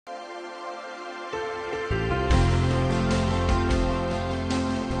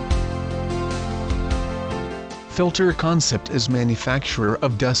filter concept as manufacturer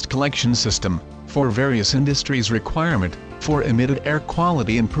of dust collection system, for various industries' requirement, for emitted air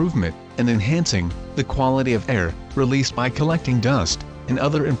quality improvement, and enhancing the quality of air, released by collecting dust, and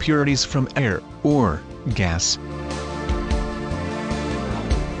other impurities from air, or gas.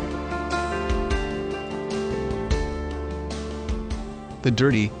 The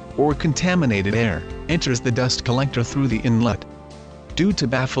dirty, or contaminated air, enters the dust collector through the inlet. Due to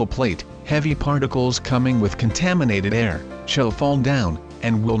baffle plate, heavy particles coming with contaminated air shall fall down,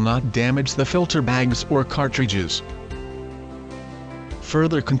 and will not damage the filter bags or cartridges.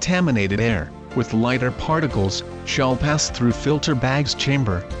 Further contaminated air, with lighter particles, shall pass through filter bags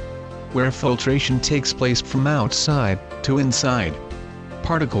chamber, where filtration takes place from outside to inside.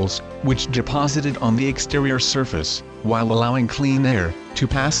 Particles, which deposited on the exterior surface, while allowing clean air to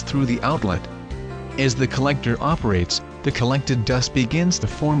pass through the outlet. As the collector operates, the collected dust begins to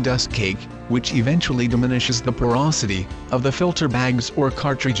form dust cake, which eventually diminishes the porosity of the filter bags or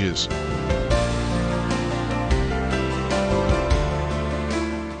cartridges.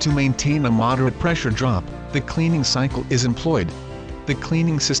 To maintain a moderate pressure drop, the cleaning cycle is employed. The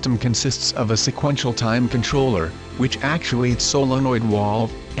cleaning system consists of a sequential time controller, which actuates solenoid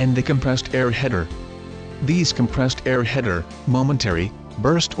valve, and the compressed air header. These compressed air header, momentary,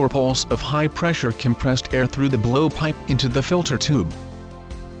 burst or pulse of high-pressure compressed air through the blowpipe into the filter tube.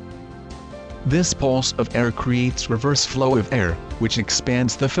 This pulse of air creates reverse flow of air, which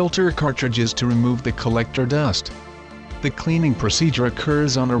expands the filter cartridges to remove the collector dust. The cleaning procedure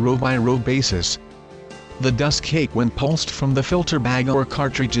occurs on a row-by-row basis. The dust cake, when pulsed from the filter bag or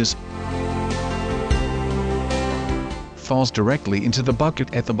cartridges, falls directly into the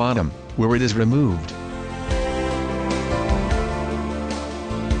bucket at the bottom, where it is removed.